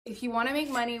If you want to make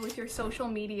money with your social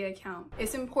media account,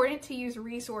 it's important to use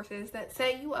resources that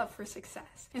set you up for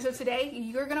success. And so today,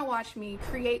 you're going to watch me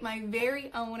create my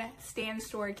very own Stand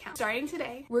Store account. Starting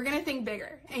today, we're going to think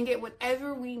bigger and get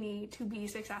whatever we need to be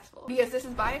successful, because this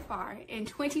is by far, in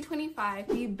 2025,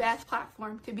 the best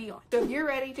platform to be on. So if you're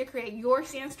ready to create your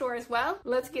Stand Store as well,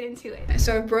 let's get into it.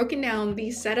 So I've broken down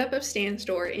the setup of Stand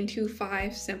Store into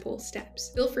 5 simple steps.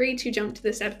 Feel free to jump to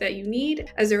the step that you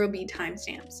need, as there will be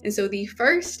timestamps. And so the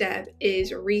first step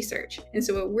is research. And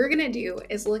so what we're going to do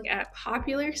is look at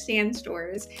popular stand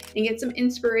stores and get some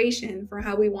inspiration for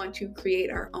how we want to create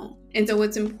our own. And so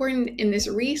what's important in this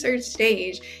research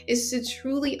stage is to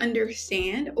truly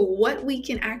understand what we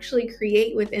can actually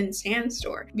create within Stand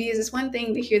Store. Because it's one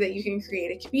thing to hear that you can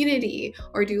create a community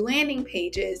or do landing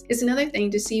pages. It's another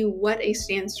thing to see what a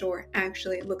Stand Store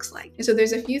actually looks like. And so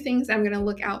there's a few things I'm going to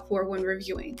look out for when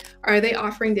reviewing. Are they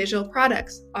offering digital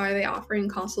products? Are they offering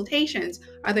consultations?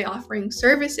 Are they offering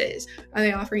services? Are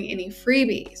they offering any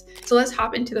freebies? So let's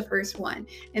hop into the first one,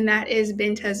 and that is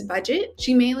Binta's Budget.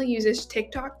 She mainly uses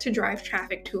TikTok to drive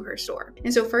traffic to her store.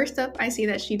 And so first up, I see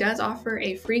that she does offer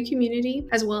a free community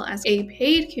as well as a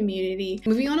paid community.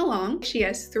 Moving on along, she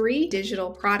has 3 digital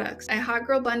products: a Hot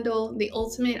Girl Bundle, the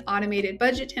Ultimate Automated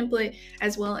Budget Template,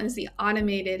 as well as the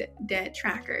Automated Debt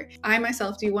Tracker. I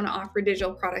myself do want to offer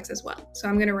digital products as well, so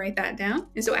I'm going to write that down.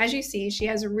 And so as you see, she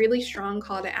has a really strong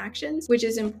call to actions, which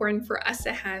is important for us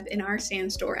to have in our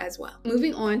Stand Store as well.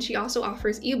 Moving on, she also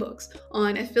offers ebooks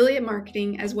on affiliate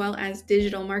marketing as well as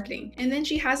digital marketing. And then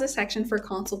she has a section for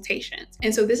consultations.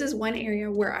 And so this is one area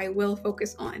where I will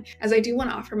focus on, as I do want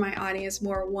to offer my audience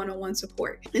more one-on-one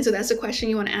support. And so that's a question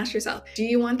you want to ask yourself. Do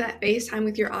you want that FaceTime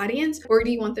with your audience, or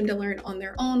do you want them to learn on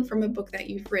their own from a book that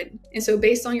you've written? And so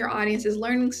based on your audience's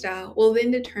learning style, we'll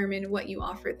then determine what you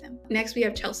offer them. Next, we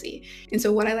have Chelsea. And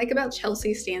so what I like about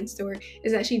Chelsea's Stand Store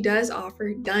is that she does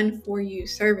offer done-for-you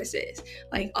services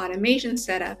like automation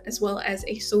setup as well as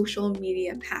a social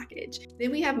media package.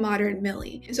 Then we have Modern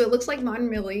Millie. And so it looks like Modern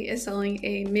Millie is selling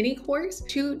a mini course,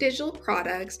 2 digital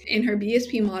products in her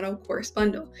BSP model course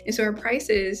bundle. And so her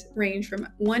prices range from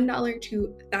 $1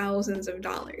 to thousands of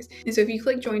dollars. And so if you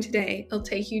click join today, it'll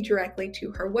take you directly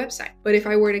to her website. But if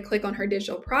I were to click on her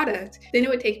digital product, then it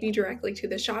would take me directly to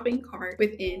the shopping cart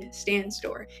within Stand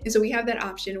Store. And so we have that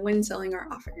option when selling our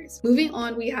offers. Moving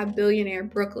on, we have Billionaire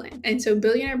Brooklyn. And so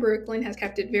Billionaire Brooklyn has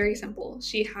kept it very simple.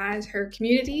 She has her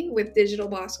community with Digital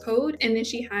Boss Code, and then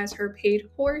she has her paid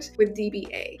course with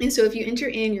DBA. And so if you enter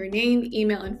in your name,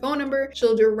 email, and phone number,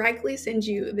 she'll directly send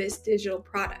you this digital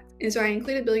product. And so I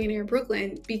included Billionaire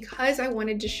Brooklyn because I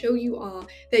wanted to show you all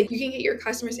that you can get your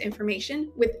customers'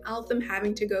 information without them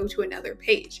having to go to another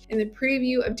page. And the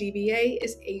preview of DBA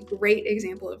is a great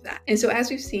example of that. And so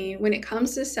as we've seen, when it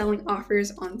comes to selling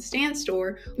offers on Stand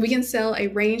Store, we can sell a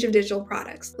range of digital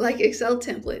products like Excel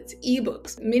templates,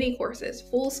 ebooks, mini courses,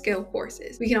 full-scale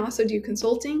courses. We can also do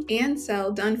consulting and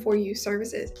sell done-for-you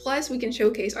services. Plus, we can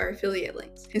showcase our affiliate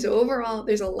links. And so overall,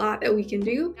 there's a lot that we can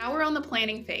do. Now we're on the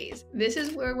planning phase. This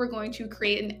is where we're going to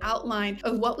create an outline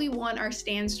of what we want our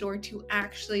Stand Store to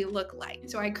actually look like.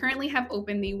 So I currently have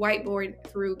open the whiteboard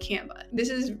through Canva. This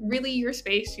is really your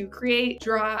space to create,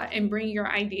 draw, and bring your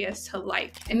ideas to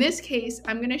life. In this case,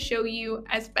 I'm going to show you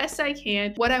as best I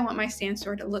can what I want my Stand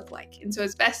Store to look like. And so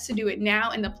it's best to do it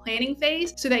now in the planning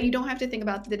phase so that you don't have to think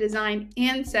about the design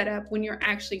and setup when you're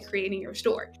actually creating your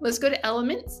store. Let's go to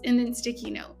elements and then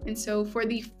sticky note. And so for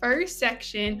the first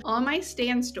section on my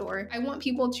Stand Store, I want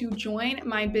people to join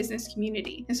my business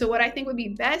community. And so what I think would be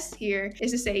best here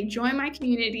is to say join my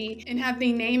community and have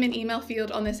the name and email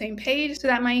field on the same page so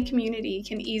that my community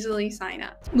can easily sign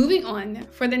up. Moving on,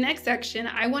 for the next section,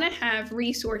 I want to have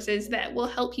resources that will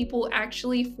help people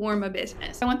actually form a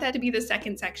business. I want that to be the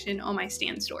second section on my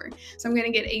Stand Store. So I'm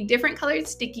going to get a different colored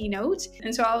sticky note,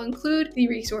 and so I'll include the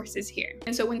resources here.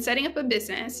 And so when setting up a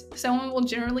business, someone will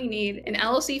generally need an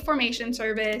LLC formation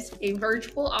service, a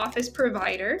virtual office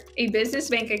provider, a business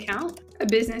bank account, a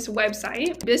business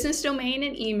website, business domain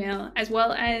and email, as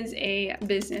well as a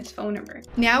business phone number.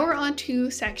 Now we're on to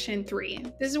section 3.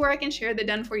 This is where I can share the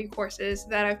done-for-you courses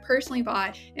that I've personally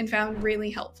bought and found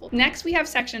really helpful. Next, we have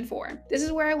section 4. This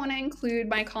is where I want to include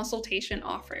my consultation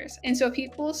offers. And so if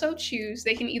people so choose,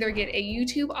 they can either get a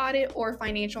YouTube audit or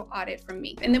financial audit from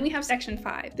me. And then we have section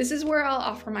 5. This is where I'll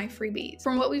offer my freebies.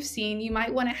 From what we've seen, you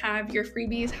might want to have your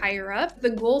freebies higher up. The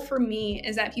goal for me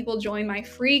is that people join my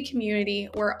free community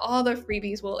where all the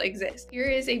freebies will exist. Here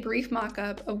is a brief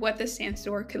mock-up of what the stand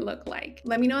store could look like.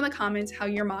 Let me know in the comments how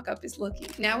your mock-up is looking.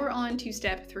 Now we're on to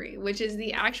step 3, which is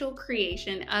the actual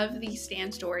creation of the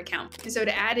stand store account. And so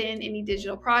to add in any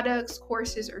digital products,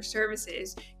 courses, or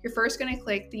services, you're first going to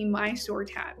click the My Store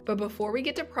tab. But before we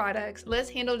get to products, let's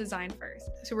handle design first.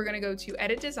 So we're going to go to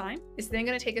Edit Design. It's then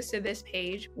going to take us to this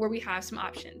page where we have some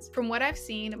options. From what I've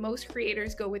seen, most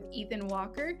creators go with Ethan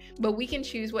Walker, but we can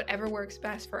choose whatever works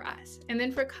best for us. And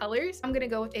then for colors, I'm going to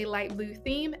go with a light blue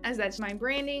theme, as that's my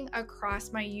branding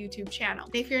across my YouTube channel.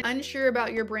 If you're unsure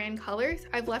about your brand colors,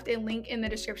 I've left a link in the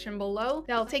description below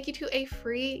that'll take you to a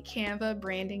free Canva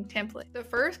branding template. The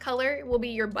first color will be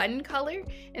your button color,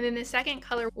 and then the second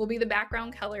color will be the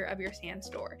background color of your stand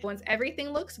store. Once everything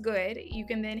looks good, you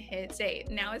can then hit save.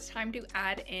 Now it's time to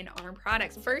add in our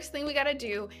products. First thing we got to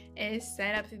do is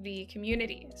set up the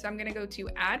community. So I'm going to go to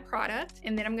add product,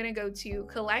 and then I'm going to go to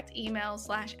collect emails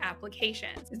 /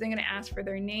 applications. So they're going to ask for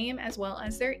their name as well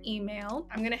as their email.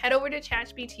 I'm going to head over to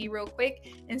ChatGPT real quick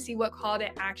and see what call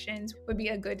to actions would be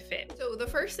a good fit. So the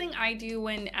first thing I do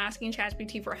when asking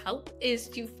ChatGPT for help is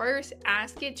to first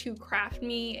ask it to craft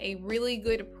me a really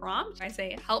good prompt. I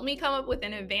say, help me come up with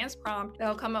an advanced prompt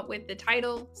that'll come up with the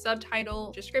title,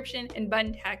 subtitle, description, and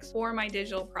button text for my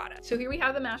digital product. So here we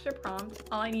have the master prompt.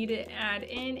 All I need to add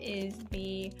in is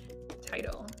the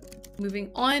title.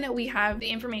 Moving on, we have the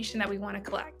information that we want to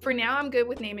collect. For now, I'm good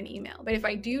with name and email, but if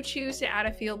I do choose to add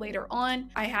a field later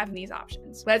on, I have these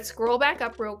options. Let's scroll back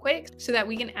up real quick so that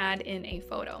we can add in a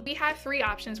photo. We have 3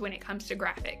 options when it comes to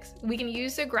graphics. We can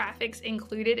use the graphics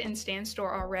included in Stand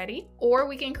Store already, or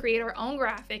we can create our own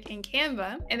graphic in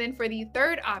Canva. And then for the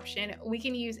third option, we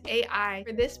can use AI.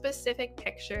 For this specific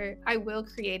picture, I will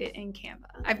create it in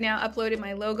Canva. I've now uploaded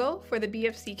my logo for the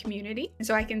BFC community,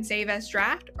 so I can save as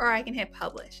draft or I can hit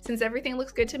publish. Since everything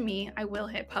looks good to me, I will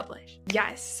hit publish.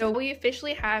 Yes, so we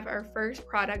officially have our first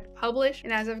product published,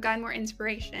 and as I've gotten more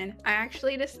inspiration, I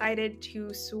actually decided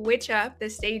to switch up the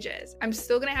stages. I'm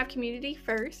still gonna have community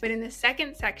first, but in the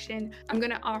second section, I'm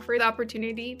gonna offer the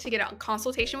opportunity to get a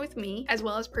consultation with me, as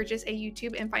well as purchase a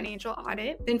YouTube and financial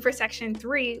audit. Then for section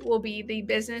 3 will be the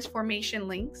business formation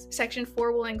links. Section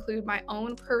 4 will include my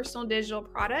own personal digital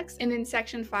products, and then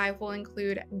section 5 will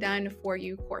include done for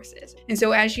you courses. And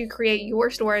so as you create your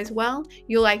store as well,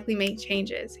 you'll likely make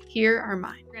changes. Here are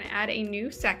mine. We're going to add a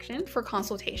new section for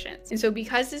consultations. And so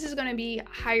because this is going to be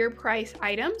higher price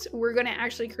items, we're going to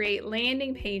actually create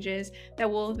landing pages that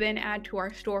will then add to our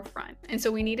storefront. And so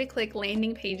we need to click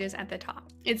landing pages at the top.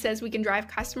 It says we can drive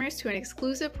customers to an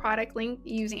exclusive product link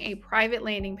using a private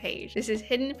landing page. This is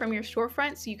hidden from your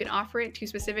storefront, so you can offer it to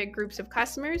specific groups of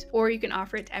customers, or you can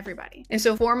offer it to everybody. And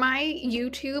so for my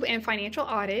YouTube and financial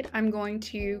audit, I'm going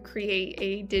to create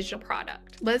a digital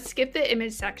product. Let's skip the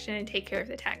image section and take care of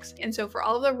the text. And so for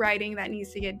all of the writing that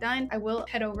needs to get done, I will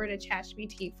head over to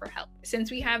ChatGPT for help.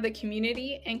 Since we have the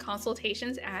community and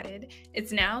consultations added,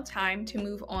 it's now time to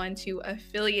move on to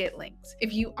affiliate links.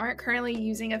 If you aren't currently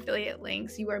using affiliate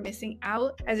links, you are missing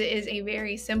out, as it is a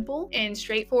very simple and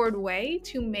straightforward way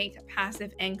to make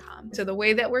passive income. So the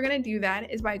way that we're going to do that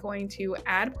is by going to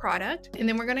add product, and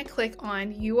then we're going to click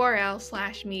on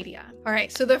URL/media. All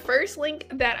right, so the first link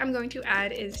that I'm going to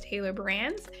add is Taylor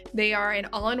Brands. They are an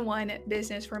all-in-one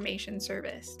business formation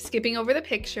service. Skipping over the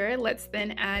picture, let's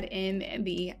then add in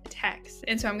the text.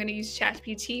 And so I'm going to use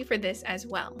ChatGPT for this as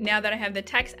well. Now that I have the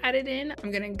text added in,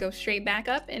 I'm going to go straight back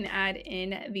up and add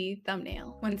in the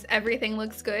thumbnail. Once everything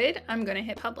looks good, I'm going to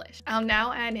hit publish. I'll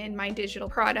now add in my digital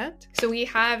product. So we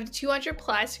have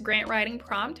 200+ grant writing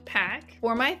prompt pack.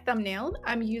 For my thumbnail,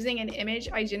 I'm using an image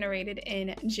I generated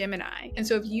in Gemini. And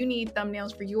so if you need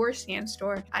thumbnails for your stand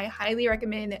store, I highly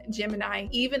recommend Gemini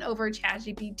even over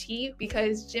ChatGPT,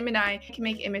 because Gemini can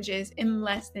make images in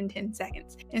less than 10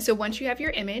 seconds. And so once you have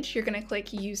your image, you're going to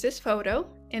click use this photo,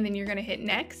 and then you're going to hit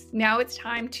next. Now it's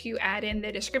time to add in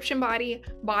the description body,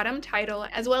 bottom title,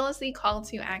 as well as the call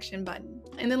to action button.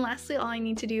 And then lastly, all I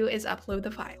need to do is upload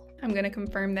the file. I'm going to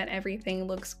confirm that everything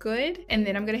looks good, and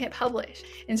then I'm going to hit publish.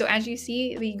 And so as you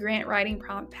see, the grant writing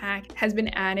prompt pack has been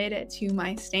added to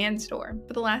my stand store.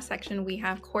 For the last section, we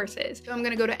have courses. So I'm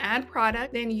going to go to add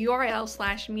product, then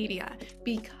URL/media,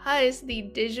 because the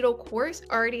digital course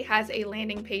already has a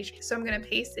landing page. So I'm going to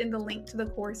paste in the link to the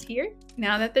course here.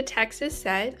 Now that the text is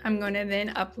set, I'm going to then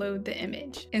upload the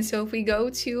image. And so if we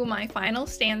go to my final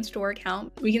stand store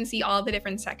account, we can see all the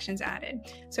different sections added.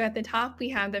 So at the top, we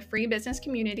have the free business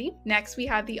community. community. Next, we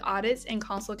have the audits and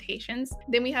consultations.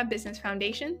 Then we have business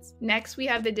foundations. Next, we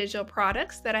have the digital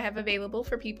products that I have available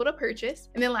for people to purchase.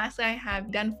 And then lastly, I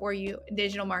have done for you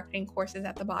digital marketing courses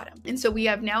at the bottom. And so we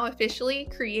have now officially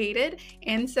created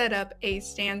and set up a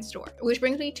stand store, which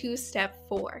brings me to step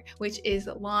 4, which is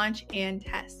launch and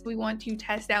test. We want to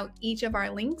test out each of our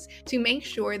links to make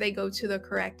sure they go to the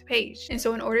correct page. And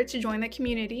so in order to join the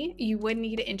community, you would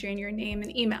need to enter in your name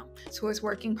and email. So it's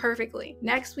working perfectly.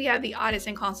 Next, we have the audits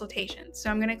and consultations. So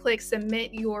I'm going to click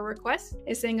submit your request.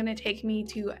 It's then going to take me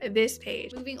to this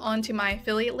page. Moving on to my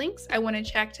affiliate links, I want to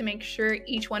check to make sure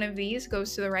each one of these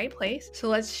goes to the right place. So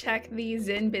let's check the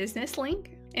Zen Business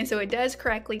link. And so it does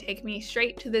correctly take me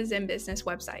straight to the Zen Business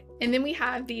website. And then we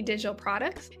have the digital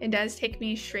products. It does take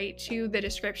me straight to the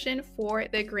description for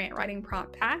the grant writing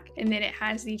prompt pack. And then it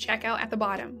has the checkout at the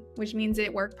bottom, which means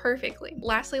it worked perfectly.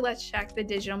 Lastly, let's check the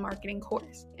digital marketing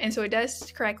course. And so it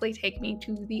does correctly take me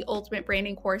to the ultimate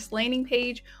branding course landing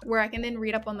page where I can then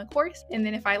read up on the course. And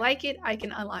then if I like it, I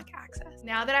can unlock access.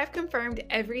 Now that I've confirmed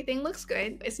everything looks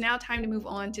good, it's now time to move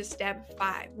on to step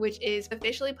 5, which is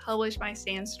officially publish my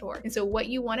stand store. And so what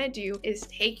you want to do is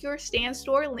take your stand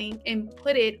store link and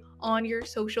put it on your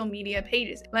social media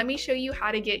pages. Let me show you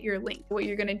how to get your link. What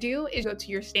you're going to do is go to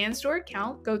your stand store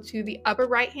account, go to the upper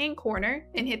right hand corner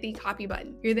and hit the copy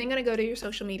button. You're then going to go to your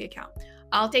social media account.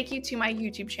 I'll take you to my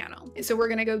YouTube channel. So we're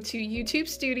gonna go to YouTube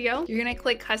Studio. You're gonna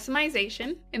click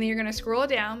customization and then you're gonna scroll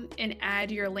down and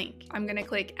add your link. I'm gonna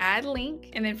click add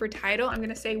link, and then for title, I'm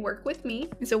gonna say work with me.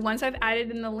 And so once I've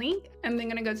added in the link, I'm then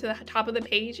gonna go to the top of the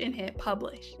page and hit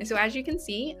publish. And so as you can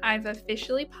see, I've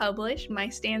officially published my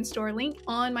stand store link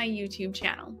on my YouTube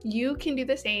channel. You can do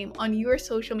the same on your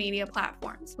social media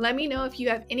platforms. Let me know if you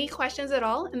have any questions at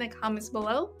all in the comments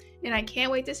below, and I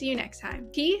can't wait to see you next time.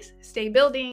 Peace, stay building.